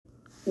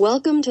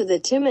Welcome to the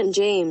Tim and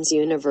James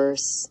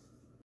universe.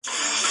 Look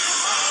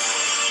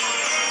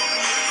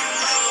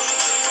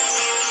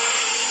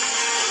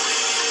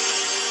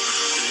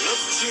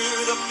to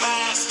the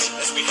past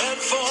as we head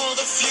for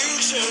the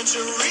future to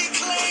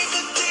reclaim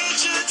the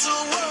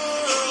digital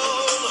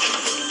world.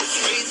 With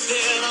faith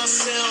in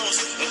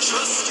ourselves and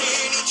trust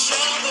in each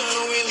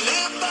other, we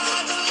live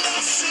by the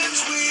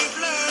lessons we've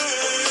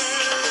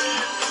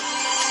learned.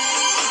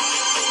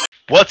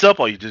 What's up,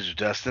 all you digital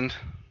destined?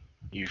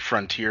 You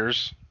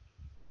frontiers.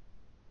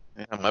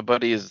 Yeah, my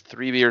buddy is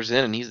 3 years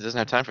in and he doesn't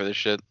have time for this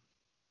shit.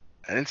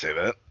 I didn't say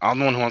that. I'm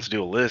the one who wants to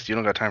do a list. You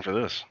don't got time for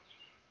this.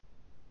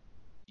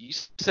 You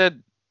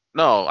said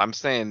no. I'm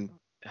saying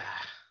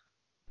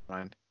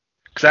fine.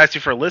 Because I asked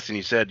you for a list and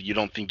you said you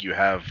don't think you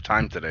have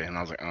time today. And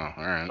I was like, oh,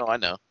 all right. No, I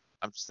know.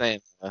 I'm just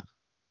saying.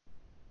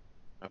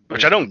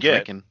 Which I don't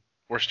get. Drinking.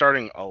 We're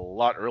starting a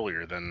lot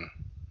earlier than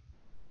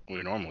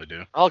we normally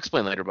do. I'll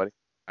explain later, buddy.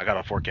 I got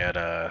off work at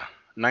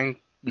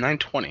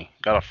 9:20.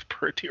 Got off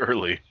pretty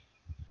early.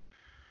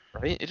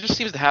 Right? It just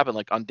seems to happen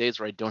like on days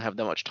where I don't have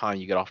that much time,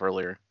 you get off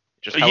earlier.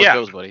 Just how Yeah. it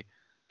goes, buddy.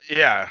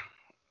 Yeah.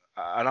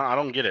 I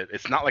don't get it.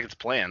 It's not like it's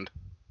planned.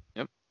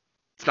 Yep.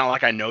 It's not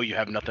like I know you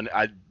have nothing.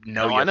 I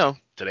know you I have know.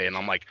 today, and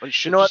I'm like,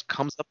 But you know what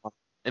comes up on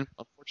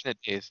unfortunate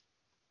days.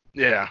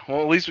 yeah. Well,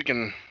 at least we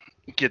can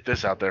get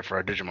this out there for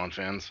our Digimon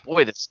fans.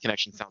 Boy, this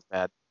connection sounds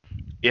bad.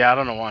 Yeah, I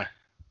don't know why.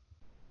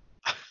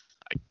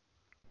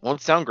 Won't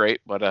sound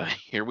great, but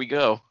here we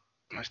go.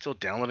 Am I still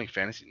downloading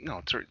Fantasy? No,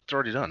 it's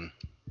already done.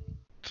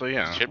 So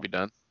yeah. Should be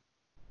done.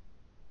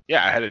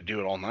 Yeah, I had to do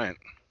it all night.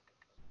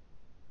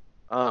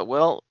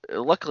 Well,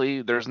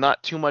 luckily there's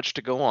not too much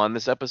to go on.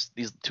 These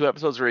 2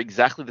 episodes are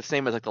exactly the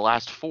same as like the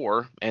last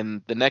 4,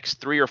 and the next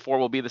 3 or 4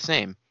 will be the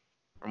same,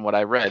 from what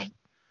I read.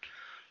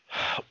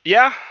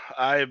 Yeah,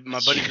 my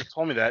buddy just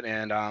told me that,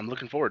 and I'm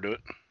looking forward to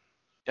it.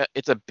 Yeah,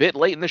 it's a bit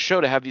late in the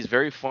show to have these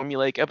very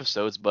formulaic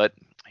episodes, but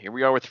here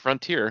we are with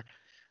Frontier.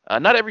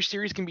 Not every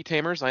series can be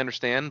Tamers, I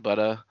understand,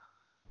 but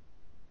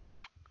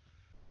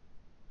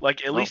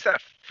Like at least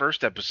that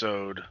first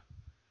episode,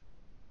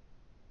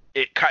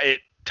 it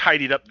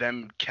tidied up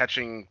them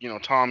catching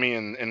Tommy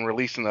and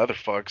releasing the other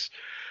fucks,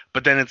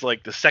 but then it's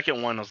like the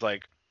second one was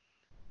like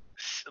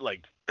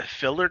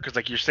filler because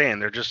like you're saying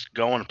they're just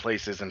going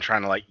places and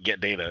trying to like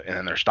get data and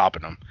then they're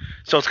stopping them.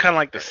 So it's kind of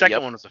like the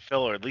second one was a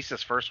filler. At least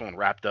this first one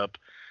wrapped up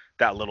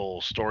that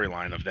little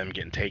storyline of them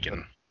getting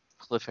taken.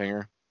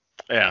 cliffhanger.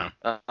 Yeah.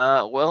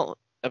 Well,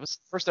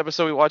 first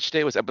episode we watched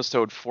today was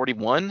episode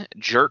 41,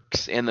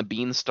 Jerks and the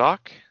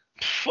Beanstalk.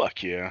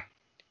 Fuck yeah.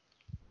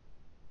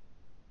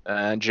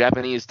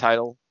 Japanese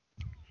title,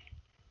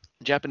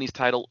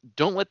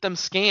 Don't Let Them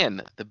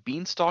Scan, the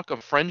Beanstalk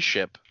of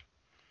Friendship.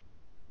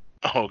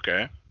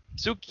 Okay.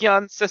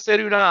 Tsukyan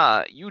seseru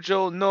na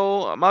Yujo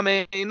no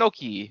Mame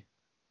Noki.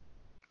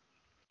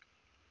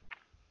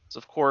 It's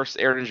of course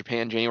aired in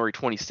Japan January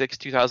 26,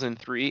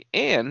 2003,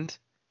 and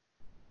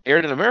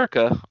aired in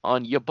America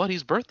on your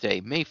buddy's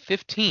birthday, May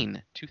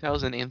 15,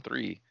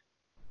 2003.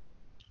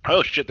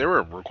 Oh shit, they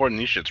were recording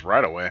these shits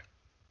right away.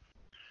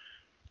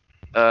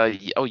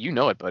 Oh, you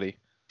know it, buddy.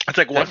 It's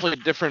like what?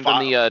 Definitely different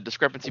than the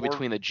discrepancy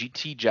between the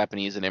GT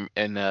Japanese and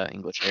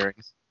English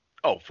airings.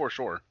 Oh, for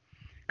sure.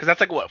 Because that's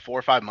like what, 4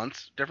 or 5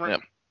 months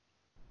different?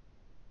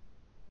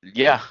 Yep.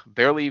 Yeah,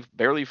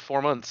 barely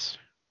 4 months.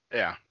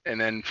 Yeah, and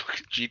then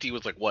GT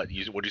was like what?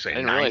 What'd you say? I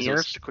didn't 9 realize years?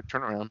 it was a quick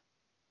turnaround.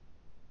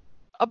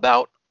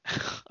 About.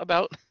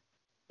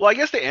 Well, I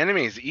guess the anime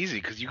is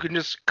easy because you can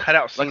just cut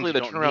out scenes Luckily, you the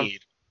don't turnaround-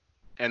 need,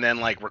 and then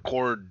like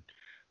record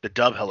the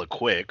dub hella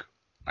quick.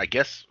 I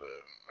guess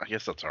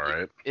that's all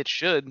right. It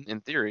should,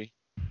 in theory.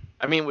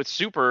 I mean, with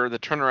Super, the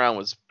turnaround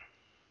was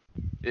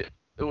it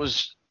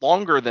was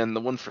longer than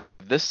the one for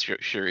this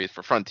series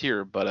for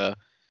Frontier, but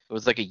it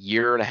was like a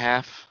year and a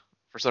half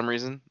for some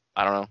reason.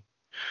 I don't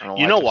know.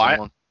 You know it took so why?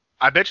 long.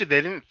 I bet you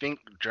they didn't think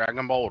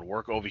Dragon Ball would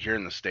work over here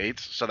in the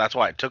States, so that's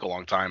why it took a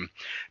long time.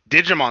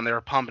 Digimon, they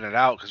were pumping it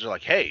out because they're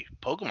like, hey,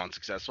 Pokemon's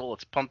successful,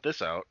 let's pump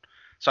this out.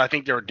 So I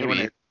think they were doing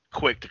Maybe. it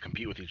quick to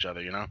compete with each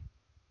other, you know?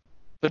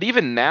 But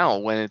even now,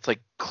 when it's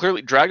like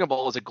clearly Dragon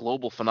Ball is a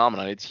global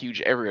phenomenon, it's huge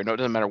everywhere. No, it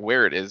doesn't matter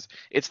where it is.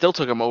 It still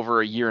took them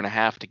over a year and a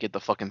half to get the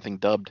fucking thing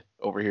dubbed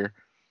over here.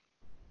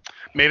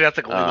 Maybe that's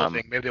like a legal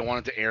thing. Maybe they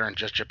wanted to air in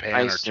just Japan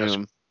I or just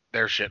assume,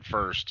 their shit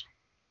first.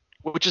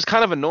 which is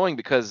kind of annoying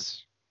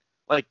because,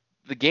 like,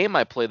 the game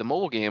I play, the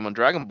mobile game on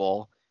Dragon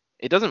Ball,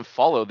 it doesn't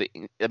follow the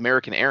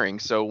American airing.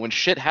 So when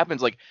shit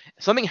happens, like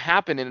something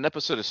happened in an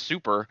episode of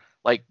Super,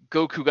 like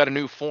Goku got a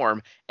new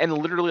form, and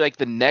literally like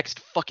the next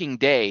fucking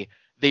day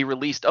they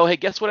released, oh hey,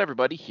 guess what,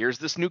 everybody? Here's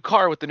this new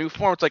car with the new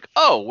form. It's like,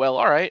 oh well,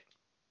 all right.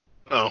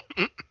 Oh,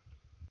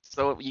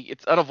 So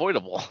it's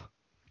unavoidable.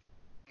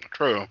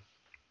 true.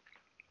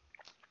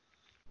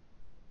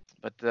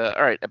 But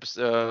all right,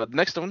 the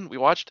next one we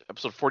watched,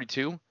 episode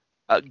 42,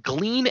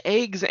 Glean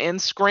Eggs and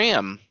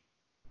Scram.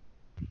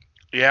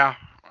 Yeah,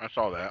 I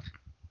saw that.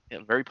 Yeah,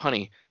 very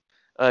punny.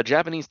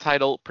 Japanese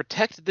title,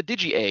 Protect the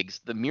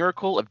Digi-Eggs, The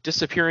Miracle of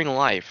Disappearing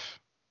Life.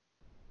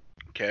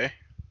 Okay.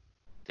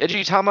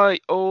 Ejitama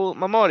o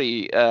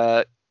Mamori,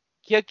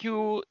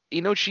 Kyaku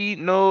Inochi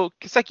no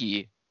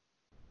Kiseki.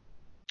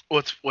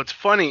 What's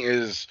funny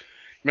is,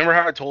 remember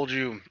how I told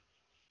you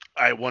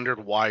I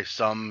wondered why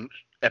some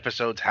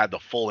episodes had the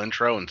full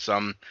intro and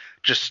some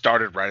just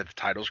started right at the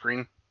title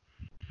screen?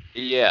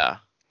 Yeah.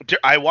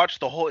 I watched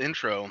the whole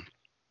intro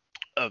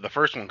of the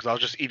first one because I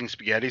was just eating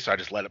spaghetti, so I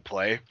just let it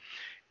play,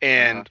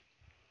 and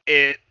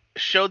it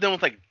showed them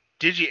with like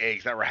digi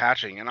eggs that were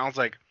hatching, and I was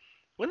like,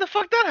 when the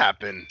fuck that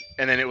happen?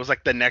 And then it was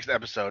like the next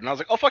episode, and I was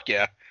like, oh fuck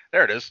yeah,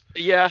 there it is.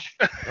 Yeah.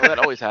 Well, that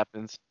always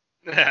happens.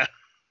 Yeah.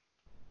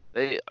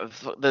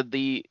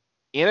 The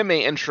anime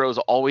intros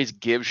always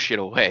give shit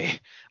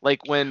away.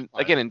 Like when,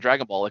 again, in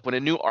Dragon Ball, like when a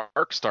new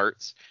arc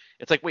starts,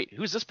 it's like, wait,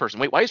 who's this person?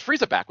 Wait, why is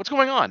Frieza back? What's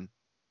going on?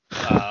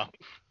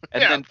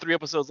 And yeah. then 3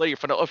 episodes later, you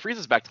find out, oh,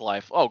 Frieza's back to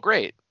life. Oh,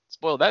 great.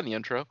 Spoiled that in the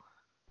intro.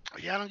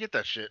 Yeah, I don't get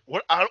that shit.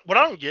 What I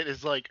don't get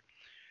is like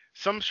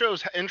some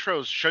shows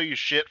intros show you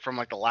shit from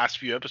like the last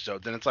few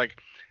episodes, and it's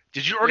like,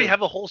 did you already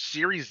have a whole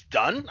series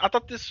done? I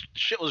thought this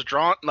shit was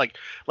drawn like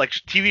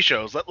TV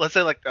shows. Let's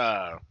say like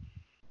the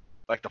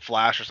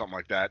Flash or something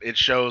like that. It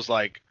shows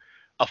like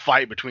a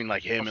fight between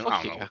like him and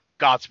I don't know,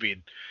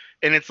 Godspeed.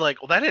 And it's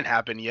like, well, that didn't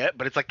happen yet,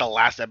 but it's like the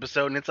last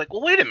episode, and it's like,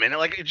 well, wait a minute,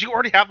 like, did you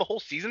already have the whole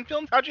season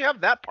filmed? How'd you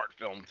have that part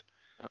filmed?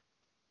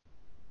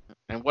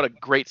 And what a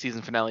great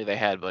season finale they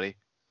had, buddy.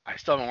 I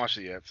still haven't watched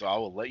it yet, so I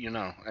will let you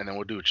know, and then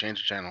we'll do a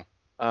change of channel.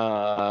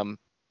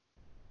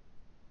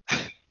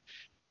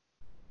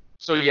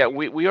 So yeah,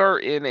 we are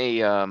in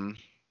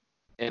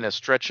a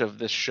stretch of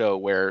this show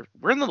where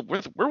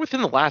we're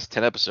within the last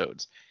 10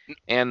 episodes,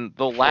 and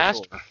the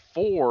last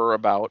 4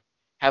 about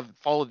have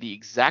followed the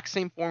exact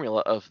same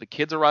formula of the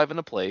kids arrive in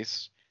a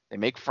place, they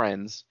make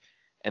friends,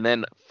 and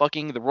then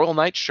fucking the Royal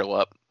Knights show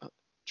up,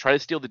 try to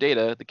steal the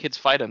data, the kids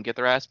fight them, get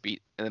their ass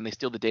beat, and then they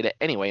steal the data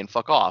anyway and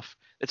fuck off.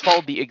 It's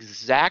followed the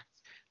exact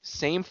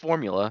same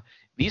formula.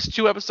 These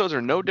 2 episodes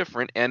are no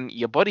different, and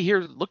your buddy here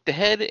looked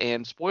ahead,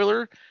 and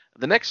spoiler,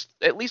 the next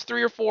at least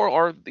 3 or 4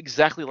 are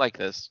exactly like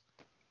this.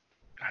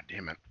 God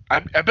damn it!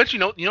 I bet you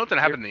know what's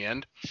gonna happen in the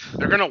end.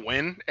 They're gonna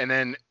win, and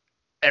then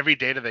every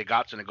data they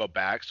got's gonna go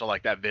back. So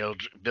like that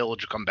village will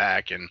come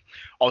back, and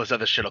all this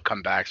other shit will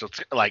come back. So it's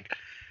like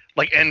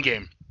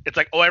Endgame. It's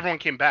like, oh, everyone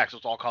came back, so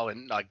it's all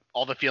calling like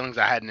all the feelings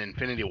I had in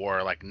Infinity War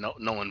are like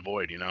null and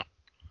void, you know?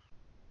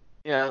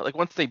 Yeah, like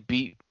once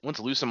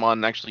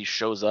Lucamon actually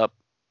shows up,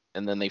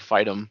 and then they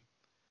fight him,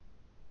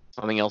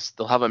 something else,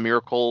 they'll have a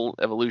miracle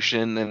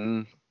evolution,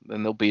 and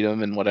then they'll beat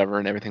him and whatever,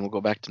 and everything will go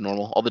back to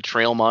normal. All the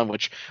Trailmon,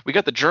 which we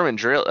got the German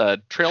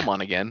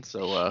Trailmon again,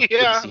 so good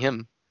to see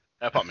him.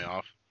 That popped me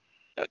off.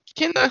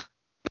 Kinda.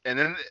 And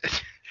then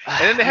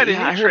they had a new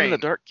I heard train in the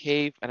dark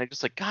cave, and I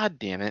just like, God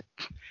damn it.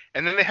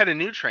 And then they had a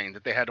new train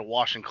that they had to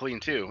wash and clean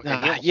too.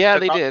 And yeah,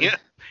 they did.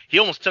 He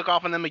almost took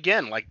off on them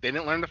again, like they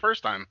didn't learn the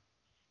first time.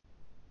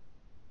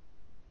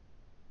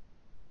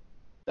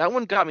 That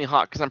one got me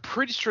hot because I'm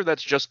pretty sure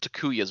that's just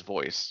Takuya's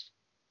voice.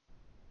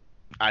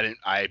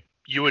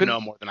 You would know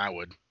more than I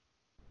would.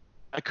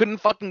 I couldn't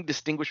fucking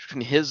distinguish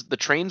between the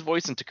train's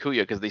voice and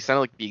Takuya because they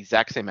sounded like the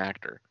exact same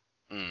actor.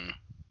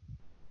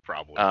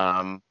 Probably.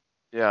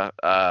 Yeah.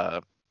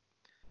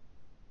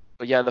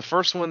 But yeah, the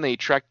first one they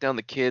tracked down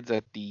the kids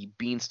at the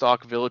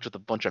Beanstalk Village with a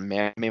bunch of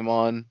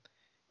Mamemon,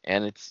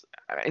 and it's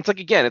like,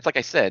 again, it's like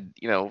I said,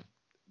 you know,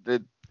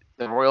 the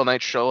Royal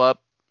Knights show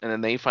up, and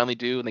then they finally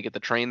do, and they get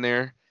the train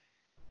there,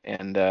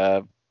 and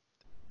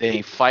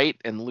they fight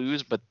and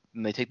lose, but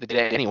they take the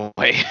day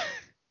anyway.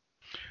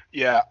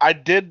 Yeah, I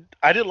did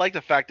like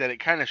the fact that it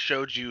kind of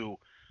showed you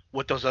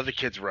what those other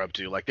kids were up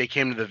to. Like they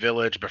came to the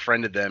village,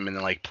 befriended them, and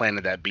then like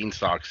planted that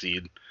beanstalk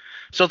seed.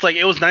 So it's like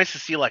it was nice to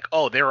see like,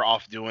 oh, they were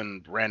off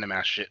doing random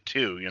ass shit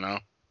too, you know?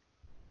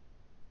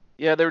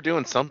 Yeah, they were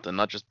doing something,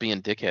 not just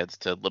being dickheads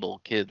to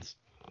little kids.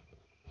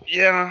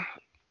 Yeah.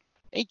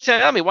 Hey,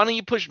 Tommy, why don't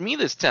you push me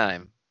this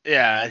time?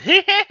 Yeah.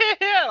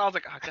 I was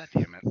like, oh, God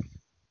damn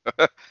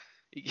it.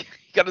 He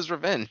got his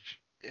revenge.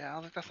 Yeah, I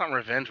was like, that's not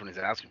revenge when he's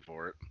asking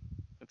for it.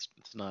 It's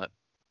not.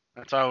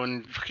 That's why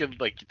when fucking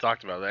like you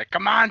talked about that,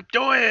 come on,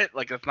 do it.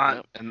 Like it's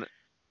not. And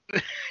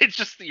it's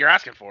just you're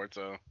asking for it,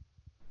 so.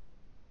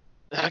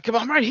 Come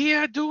on, I'm right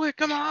here, do it,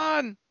 come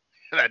on.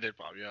 That did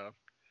pop me off.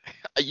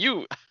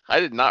 I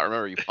did not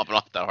remember you popping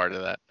off that hard to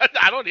that.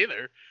 I don't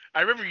either.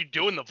 I remember you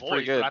doing the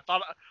voice, but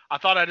I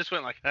thought I just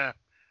went like, I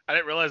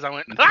didn't realize I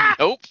went. Ah!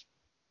 Nope.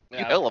 Yeah,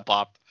 you hella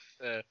popped.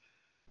 I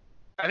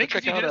think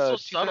because you did it so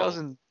subtle.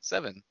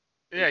 2007.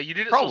 Yeah, you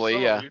did it Probably, so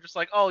subtle. yeah. You're just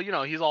like, oh, you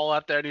know, he's all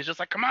out there, and he's just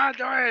like, come on,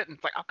 do it. And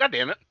it's like, oh, God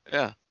damn it.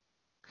 Yeah.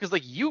 Because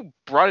like you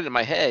brought it in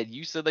my head.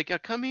 You said like,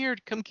 come here,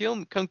 come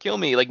kill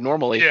me, like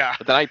normally. Yeah.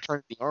 But then I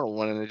turned the Arnold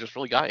one, and it just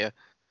really got you.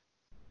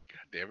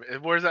 God damn it.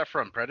 Where's that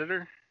from?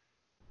 Predator?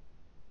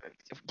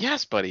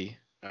 Yes, buddy.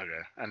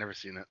 Okay, I never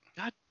seen it.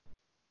 God.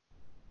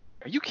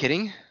 Are you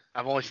kidding?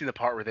 I've only seen the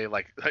part where they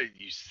like,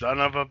 you son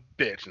of a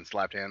bitch, and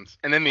slapped hands.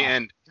 And then the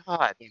end,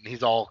 God.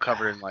 he's all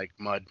covered in like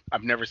mud.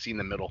 I've never seen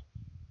the middle.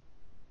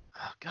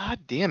 Oh, God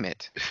damn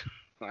it.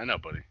 I know,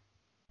 buddy.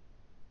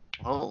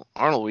 Well,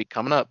 Arnold week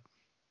coming up.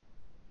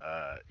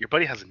 Your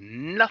buddy has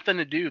nothing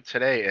to do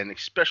today, and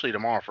especially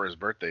tomorrow for his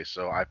birthday.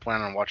 So I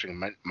plan on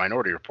watching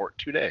Minority Report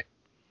today.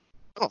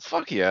 Oh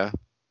fuck yeah!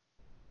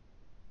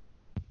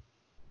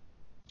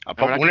 But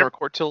We're not gonna whenever,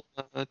 record till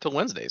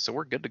Wednesday, so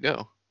we're good to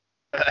go.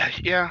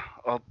 yeah,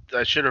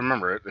 I should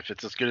remember it. If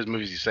it's as good as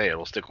movies you say, it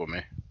will stick with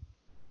me.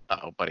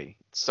 Oh, buddy,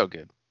 it's so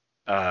good.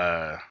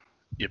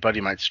 Your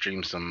buddy might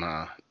stream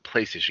some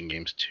PlayStation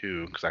games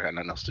too, because I got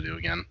nothing else to do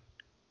again.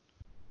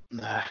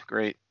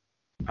 Great.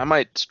 I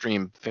might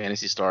stream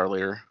Phantasy Star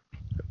later.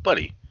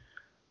 Buddy,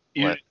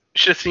 you What?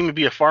 should have seen me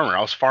be a farmer.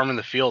 I was farming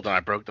the field and I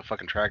broke the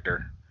fucking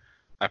tractor.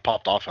 I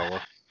popped off,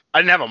 hella. I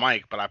didn't have a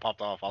mic, but I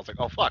popped off. I was like,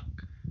 oh fuck.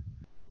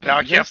 Now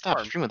I You gotta can't stop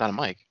farm. streaming without a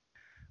mic.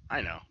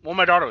 I know. Well,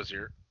 my daughter was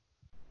here.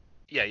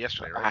 Yeah,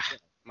 yesterday, right? Ah.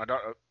 My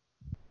daughter,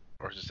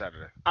 or was it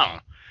Saturday? I don't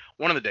know.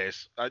 One of the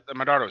days.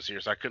 My daughter was here,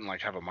 so I couldn't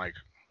like have a mic.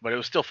 But it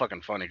was still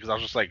fucking funny because I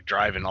was just like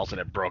driving, all of a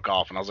sudden it broke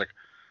off, and I was like,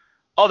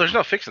 oh, there's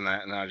no fixing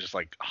that. And then I just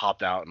like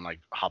hopped out and like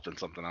hopped in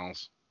something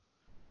else.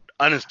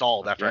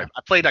 Uninstalled after Yeah.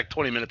 I played like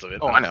 20 minutes of it.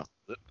 Oh, I know.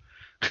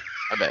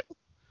 I bet.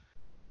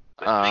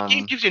 The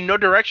game gives you no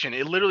direction.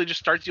 It literally just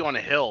starts you on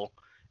a hill,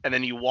 and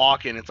then you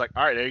walk, and it's like,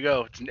 all right, there you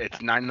go.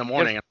 It's 9 in the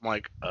morning. And I'm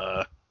like,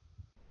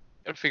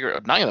 Gotta figure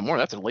out 9 in the morning.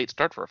 That's a late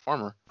start for a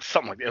farmer.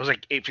 something like that. It was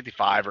like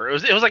 8:55, or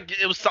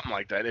it was something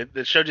like that.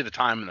 It showed you the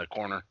time in the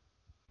corner.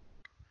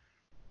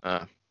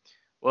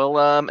 Well,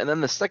 and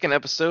then the second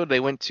episode, they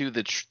went to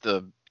the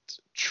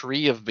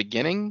tree of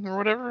beginning or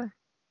whatever,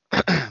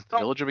 the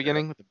village of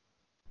beginning, with the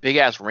big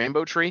ass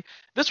rainbow tree.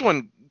 This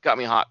one got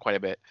me hot quite a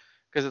bit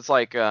because it's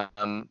like,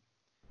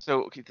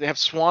 so they have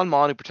Swan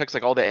Mon who protects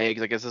like all the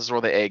eggs. I guess this is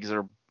where the eggs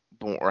are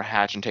born or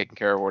hatch and taken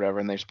care of or whatever,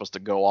 and they're supposed to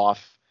go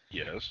off.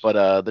 Yes.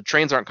 But the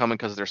trains aren't coming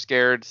because they're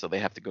scared, so they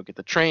have to go get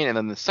the train. And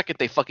then the second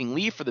they fucking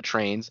leave for the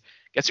trains,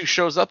 guess who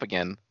shows up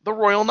again? The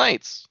Royal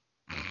Knights.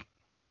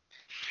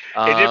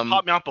 It did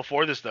pop me off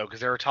before this though, because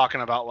they were talking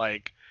about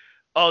like,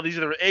 oh, these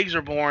are the eggs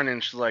are born,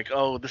 and she's like,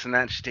 oh, this and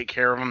that, and she take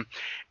care of them,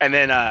 and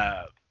then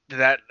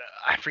that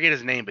I forget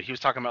his name, but he was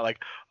talking about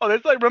like, oh,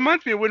 that's like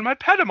reminds me of when my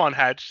Patamon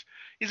hatched.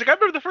 He's like, I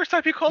remember the first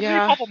time he called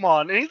Yeah. me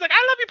Papamon, and he's like,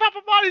 I love you,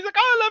 Papamon. He's like,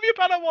 oh, I love you,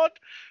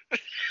 Patamon.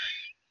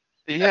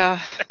 Yeah,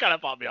 That kind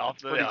of popped me off.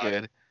 pretty Yeah.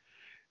 good.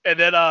 And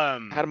then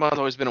Padamon's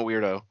always been a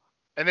weirdo.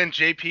 and then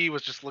JP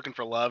was just looking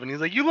for love, and he's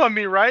like, you love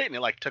me, right? And he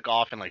like took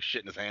off and like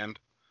shit in his hand.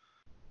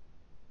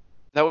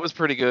 That was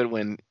pretty good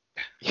when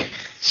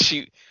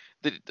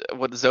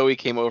what Zoe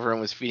came over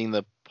and was feeding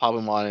the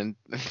Pabumon,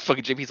 and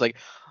fucking JP's like,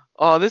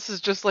 oh, this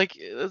is just like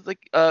it's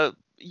like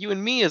you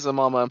and me as a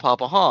mama and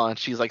papa, huh? And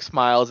she's like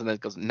smiles and then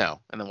goes no,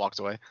 and then walks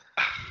away.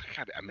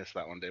 God, I missed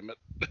that one, damn it.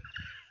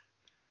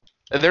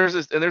 And there's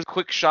a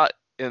quick shot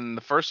in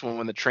the first one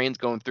when the train's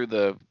going through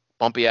the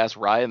bumpy ass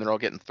ride and they're all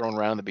getting thrown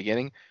around in the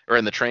beginning or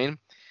in the train,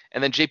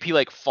 and then JP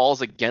like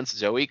falls against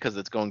Zoe because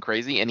it's going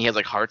crazy and he has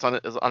like hearts on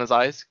his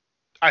eyes.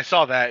 I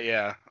saw that,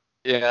 yeah.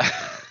 Yeah.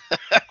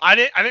 I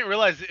didn't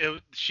realize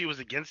she was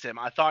against him.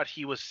 I thought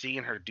he was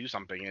seeing her do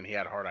something and he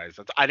had hard eyes.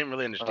 I didn't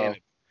really understand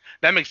it.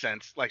 That makes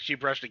sense. Like she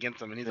brushed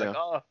against him and he's like,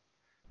 oh,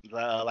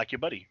 like your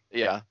buddy.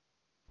 Yeah.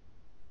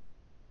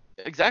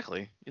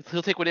 Exactly.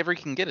 He'll take whatever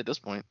he can get at this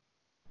point.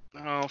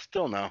 No,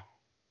 still no.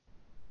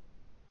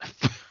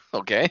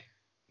 Okay.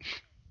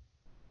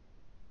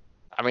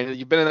 I mean,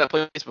 you've been in that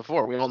place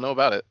before. We all know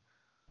about it.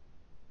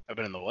 I've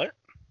been in the what?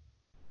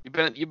 You've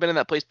been in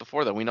that place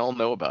before, though. We all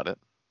know about it.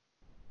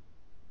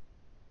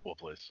 What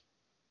place?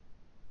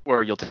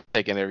 Where you'll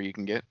take whatever you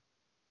can get.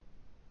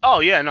 Oh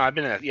yeah, no, I've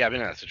been in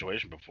that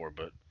situation before,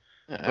 but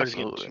Yeah, buddy's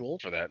getting absolutely. too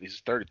old for that. He's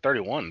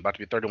 31, about to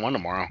be 31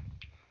 tomorrow.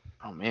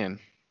 Oh man,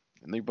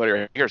 and your buddy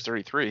right here is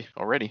 33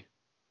 already.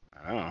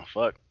 I know,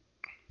 fuck,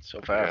 so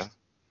fast.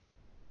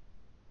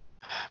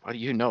 Why do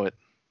you know it?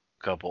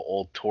 Couple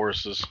old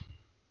Tauruses.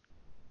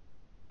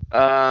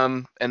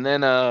 And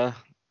then the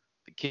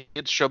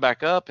kids show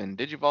back up and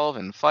Digivolve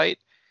and fight,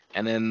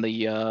 and then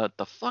the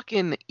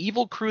fucking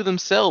evil crew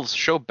themselves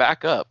show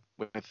back up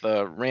with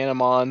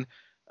Ranamon,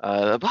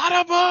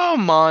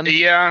 Bladabomon.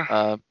 Yeah.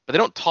 But they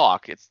don't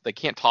talk. They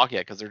can't talk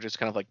yet because they're just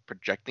kind of like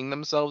projecting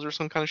themselves or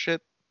some kind of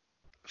shit.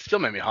 Still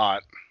made me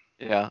hot.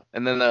 Yeah,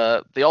 and then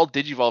they all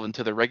digivolve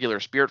into their regular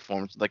spirit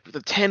forms. Like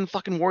the 10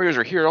 fucking warriors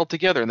are here all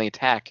together and they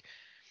attack.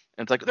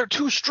 And it's like they're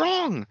too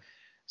strong.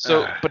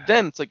 So, but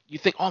then it's like you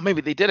think, oh, maybe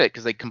they did it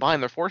because they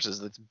combined their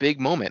forces. It's a big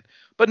moment.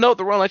 But no,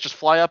 the Royal Knights just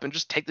fly up and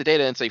just take the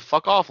data and say,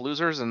 "Fuck off,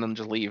 losers," and then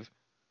just leave.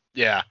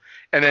 Yeah.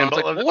 And then And it's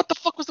like, well, what the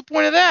fuck was the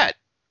point of that?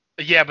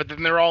 yeah, but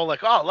then they're all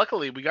like, oh,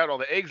 luckily we got all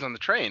the eggs on the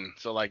train,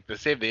 so like they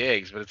saved the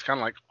eggs. But it's kind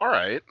of like, all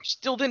right.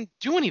 Still didn't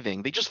do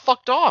anything. They just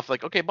fucked off.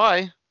 Like, okay,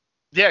 bye.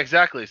 Yeah,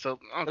 exactly. So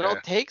That okay. all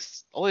it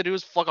takes. All they do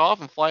is fuck off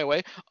and fly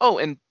away. Oh,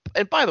 and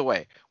by the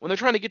way, when they're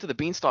trying to get to the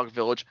Beanstalk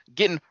Village,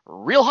 getting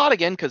real hot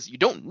again because you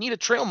don't need a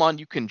Trailmon.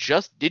 You can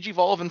just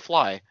digivolve and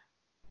fly.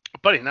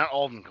 Buddy, not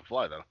all of them can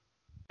fly though.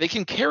 They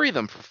can carry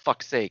them for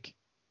fuck's sake.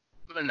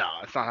 No,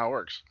 that's not how it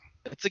works.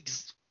 It's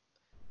these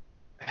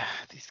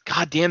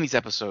goddamn these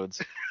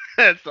episodes.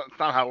 It's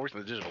not how it works in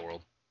the digital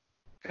world.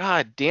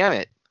 God damn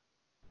it.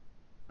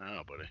 I don't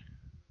know, buddy.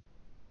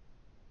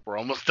 We're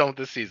almost done with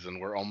this season.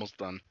 We're almost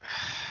done.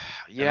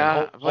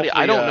 Yeah, buddy,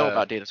 I hopefully, don't know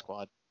about Data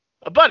Squad.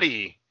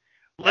 Buddy,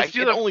 let's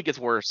do It the only gets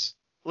worse.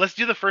 let's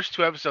do the first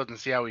 2 episodes and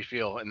see how we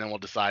feel, and then we'll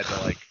decide to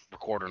like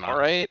record or not. All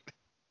right.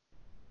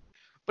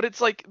 But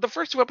it's like the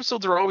first 2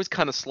 episodes are always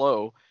kind of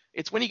slow.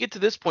 It's when you get to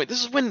this point.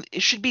 This is when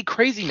it should be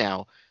crazy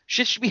now.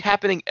 Shit should be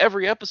happening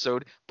every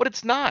episode, but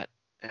it's not.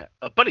 Yeah.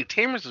 Buddy,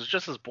 Tamers was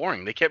just as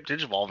boring. They kept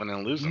digivolving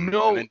and losing.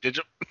 No. And then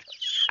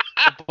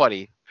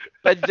Buddy.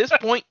 But at this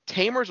point,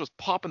 Tamers was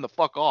popping the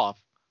fuck off.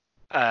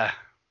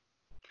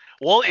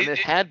 Well, And it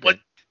had been. What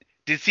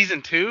did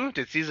season 2?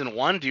 Did season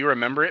 1? Do you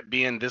remember it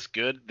being this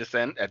good? This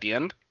end at the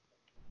end?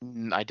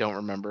 I don't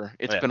remember.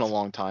 It's Yeah. been a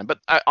long time. But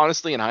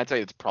honestly, in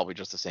hindsight, it's probably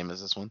just the same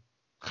as this one.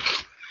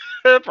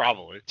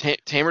 Probably.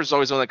 Tamer's is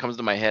always the one that comes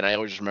to my head. I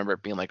always just remember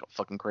it being like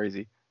fucking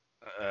crazy.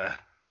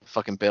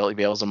 Fucking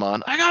bails him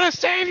on. I gotta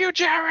save you,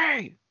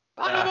 Jerry!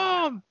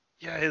 Mom!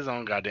 Yeah, his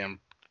own goddamn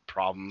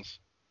problems.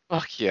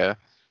 Fuck yeah.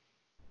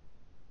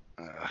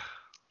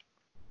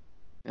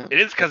 Yeah, It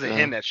is because of but,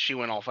 him that she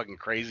went all fucking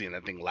crazy and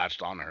that thing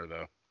latched on her,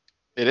 though.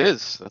 It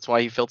is. That's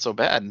why he felt so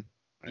bad.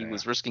 He Yeah.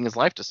 was risking his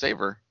life to save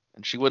her,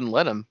 and she wouldn't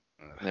let him.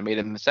 And it made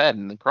him sad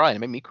and then cry. It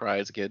made me cry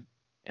as a kid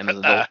and as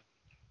an adult.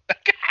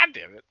 God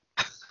damn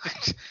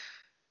it.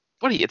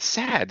 Buddy, it's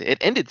sad. It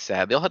ended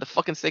sad. They all had to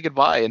fucking say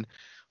goodbye, and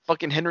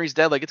fucking Henry's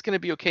dad, like, it's gonna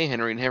be okay,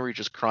 Henry, and Henry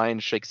just crying,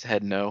 shakes his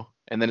head no,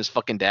 and then his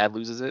fucking dad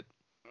loses it.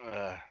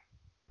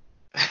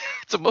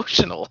 It's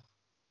emotional.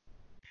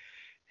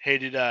 Hey,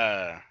 did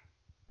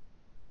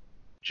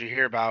you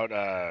hear about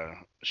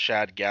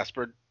Shad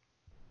Gaspard?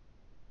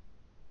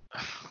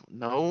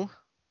 No,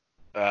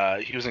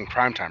 He was in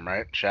Crime Time,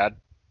 right? Shad?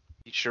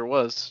 he sure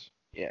was.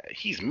 Yeah,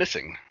 he's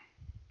missing.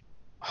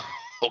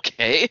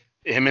 Okay.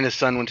 Him and his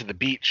son went to the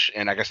beach,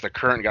 and I guess the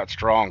current got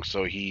strong,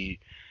 so he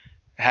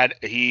had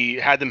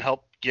them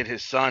help get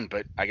his son,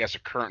 but I guess the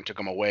current took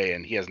him away,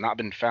 and he has not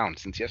been found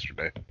since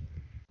yesterday.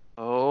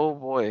 Oh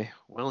boy.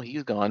 Well,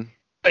 he's gone.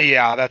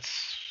 Yeah,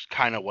 that's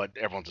kind of what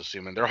everyone's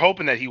assuming. They're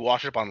hoping that he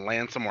washed up on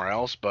land somewhere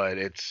else, but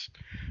it's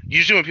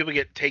usually when people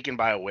get taken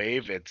by a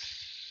wave,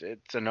 it's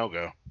a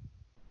no-go.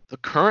 The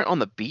current on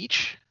the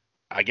beach?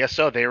 I guess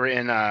so. They were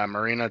in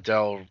Marina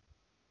del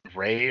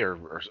Rey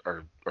or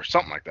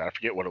something like that. I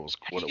forget what it was.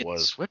 How do you get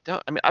swept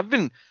out? I mean,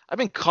 I've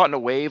been caught in a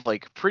wave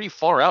like pretty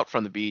far out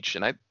from the beach,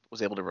 and I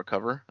was able to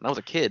recover. And I was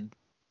a kid.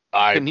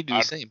 Couldn't he do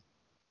the same?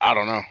 I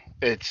don't know.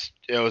 It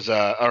was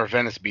or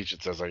Venice Beach.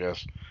 It says, I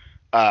guess.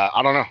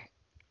 I don't know.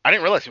 I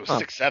didn't realize he was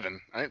 6'7".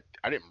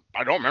 I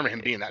don't remember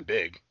him being that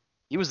big.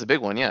 He was the big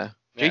one, yeah.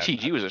 Yeah.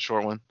 JTG was a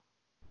short one.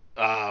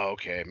 Oh,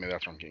 okay. Maybe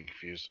that's where I'm getting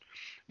confused.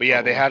 But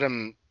yeah, they had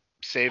him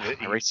save it.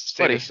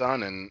 Save his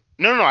son, and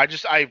no. I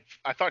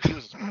thought he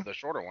was the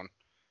shorter one,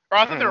 or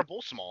I thought they were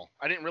both small.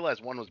 I didn't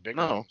realize one was bigger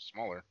and one was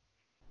smaller.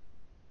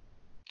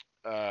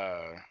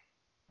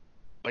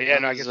 But yeah,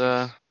 no, I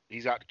guess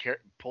he's got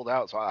pulled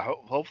out. So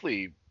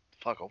hopefully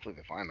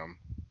they find him.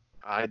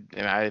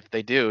 If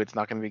they do, it's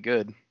not going to be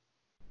good.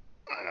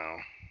 I know.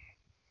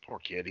 Poor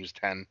kid. He was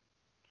 10.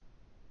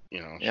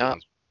 You know. Yeah.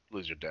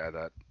 Lose your dad.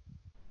 That.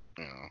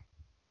 You know.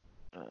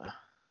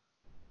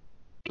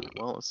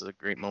 Well, this is a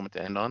great moment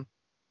to end on.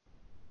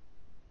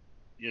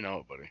 You know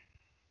it, buddy.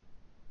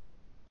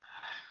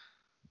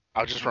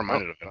 I was just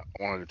reminded of it.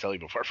 I wanted to tell you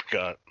before I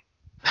forgot.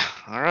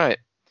 All right.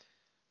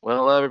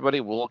 Well, everybody,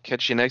 we'll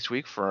catch you next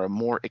week for a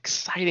more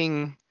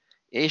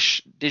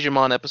exciting-ish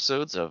Digimon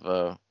episodes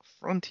of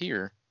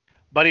Frontier.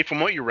 Buddy, from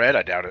what you read,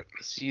 I doubt it.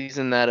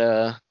 Season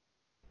that,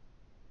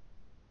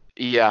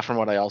 yeah, from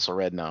what I also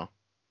read, no.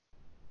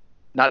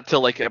 Not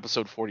till like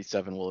episode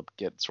 47 will it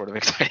get sort of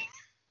exciting.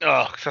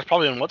 Oh, cause that's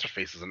probably when what's her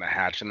face is in the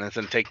hatch, and then it's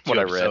gonna take 2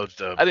 episodes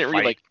to. I didn't fight.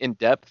 read like in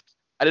depth.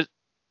 I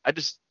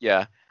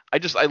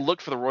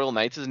looked for the Royal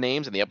Knights'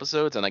 names in the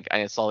episodes, and like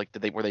I saw like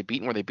were they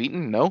beaten? Were they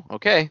beaten? No.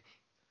 Okay.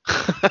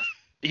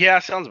 Yeah,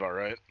 sounds about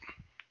right.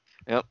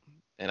 Yep.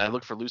 And I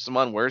looked for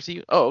Lucamon. Where is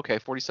he? Oh, okay,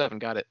 47.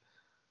 Got it.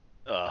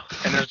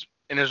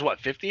 And there's what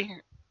 50?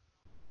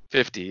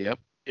 50. Yep.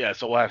 Yeah,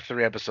 so we'll have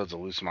 3 episodes of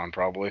Lucamon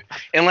probably,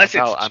 unless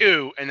it's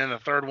 2, and then the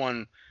third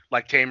one,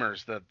 like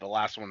Tamers, the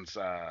last one's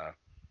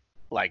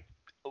like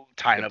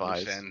tying up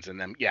loose ends and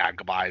them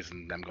goodbyes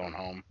and them going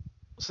home.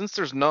 Since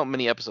there's not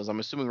many episodes, I'm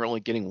assuming we're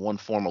only getting one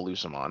form of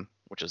Lucamon,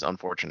 which is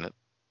unfortunate.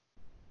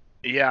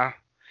 Yeah,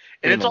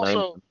 and it's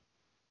also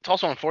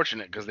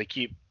unfortunate because they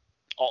keep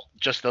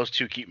just those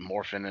 2 keep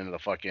morphing into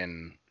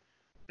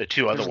the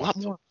 2 other There's ones. A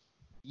lot more.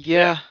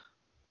 Yeah.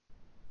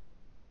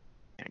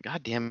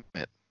 God damn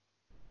it.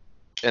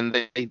 And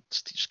they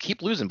just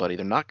keep losing, buddy.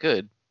 They're not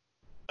good.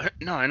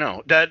 No, I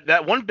know.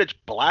 That one bitch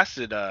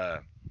blasted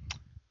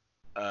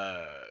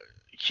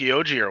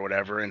Kyoji or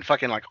whatever, and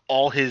fucking like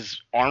all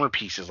his armor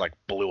pieces like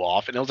blew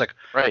off, and it was like,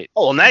 right.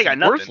 Oh, well, now you got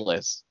nothing.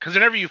 Worthless. Because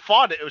whenever you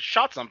fought it was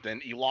shot something,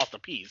 you lost a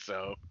piece.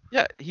 So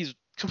yeah, he's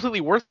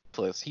completely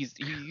worthless. He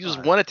uses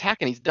one attack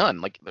and he's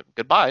done. Like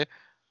goodbye.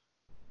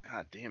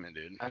 God damn it,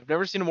 dude. I've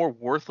never seen a more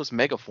worthless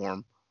mega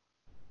form.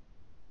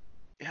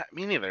 Yeah,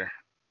 me neither.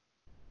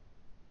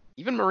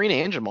 Even Marina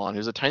Angemon,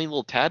 who's a tiny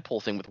little tadpole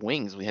thing with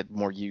wings, we had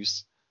more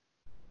use.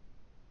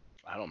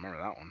 I don't remember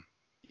that one.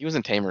 He was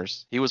in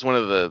Tamers. He was one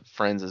of the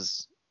friends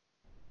as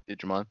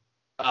Digimon.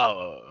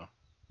 Oh.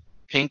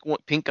 Pink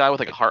guy with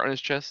like a heart on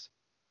his chest.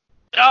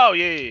 Oh,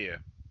 yeah.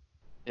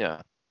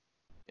 Yeah.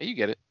 Yeah, you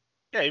get it.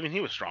 Yeah, even he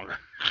was stronger.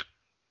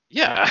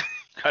 Yeah.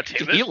 God He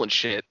damn can it. heal and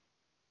shit.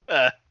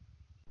 Uh,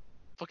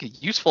 Fucking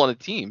useful on a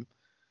team.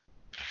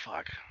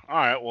 fuck. All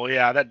right, well,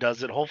 yeah, that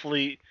does it.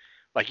 Hopefully,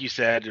 like you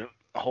said,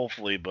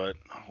 hopefully, but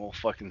we'll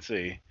fucking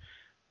see.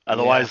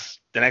 Otherwise,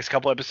 the next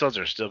couple episodes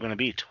are still going to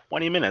be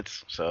 20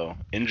 minutes, so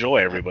enjoy,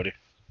 everybody.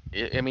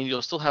 I mean,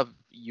 you'll still have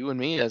you and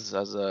me as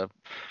a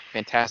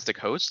fantastic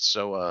host,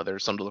 so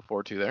there's something to look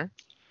forward to there.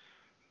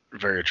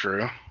 Very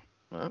true.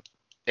 Well.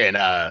 And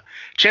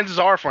chances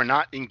are, if we're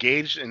not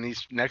engaged in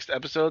these next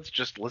episodes,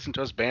 just listen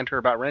to us banter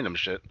about random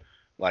shit,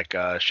 like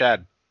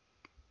Shad.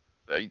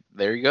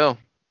 There you go.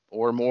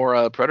 Or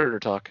more Predator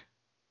talk.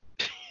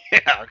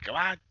 Yeah, come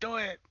on, do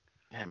it.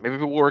 Yeah, maybe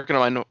we'll work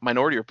on a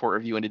Minority Report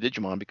review into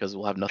Digimon because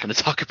we'll have nothing to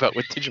talk about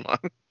with Digimon.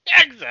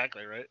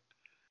 Exactly right.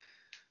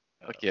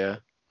 Fuck yeah.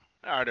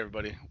 All right,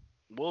 everybody.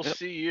 We'll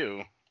see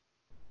you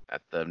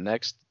at the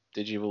next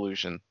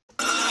Digivolution.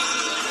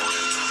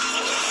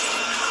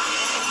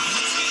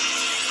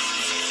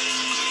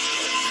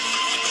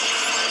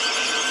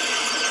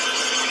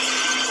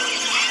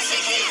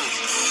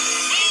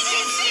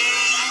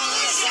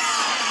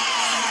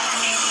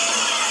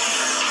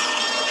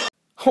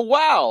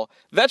 Wow,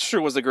 that sure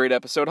was a great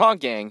episode, huh,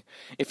 gang?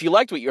 If you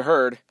liked what you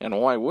heard, and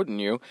why wouldn't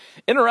you,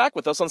 interact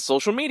with us on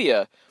social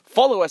media.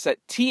 Follow us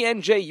at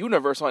TNJ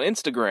Universe on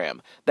Instagram.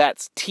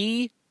 That's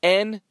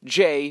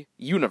TNJ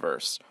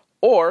Universe.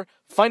 Or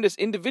find us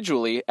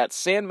individually at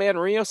Sandman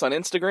Rios on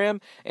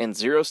Instagram and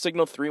Zero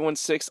Signal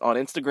 316 on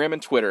Instagram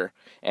and Twitter.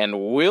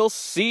 And we'll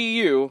see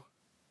you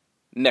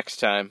next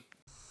time.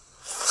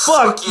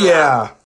 Fuck yeah!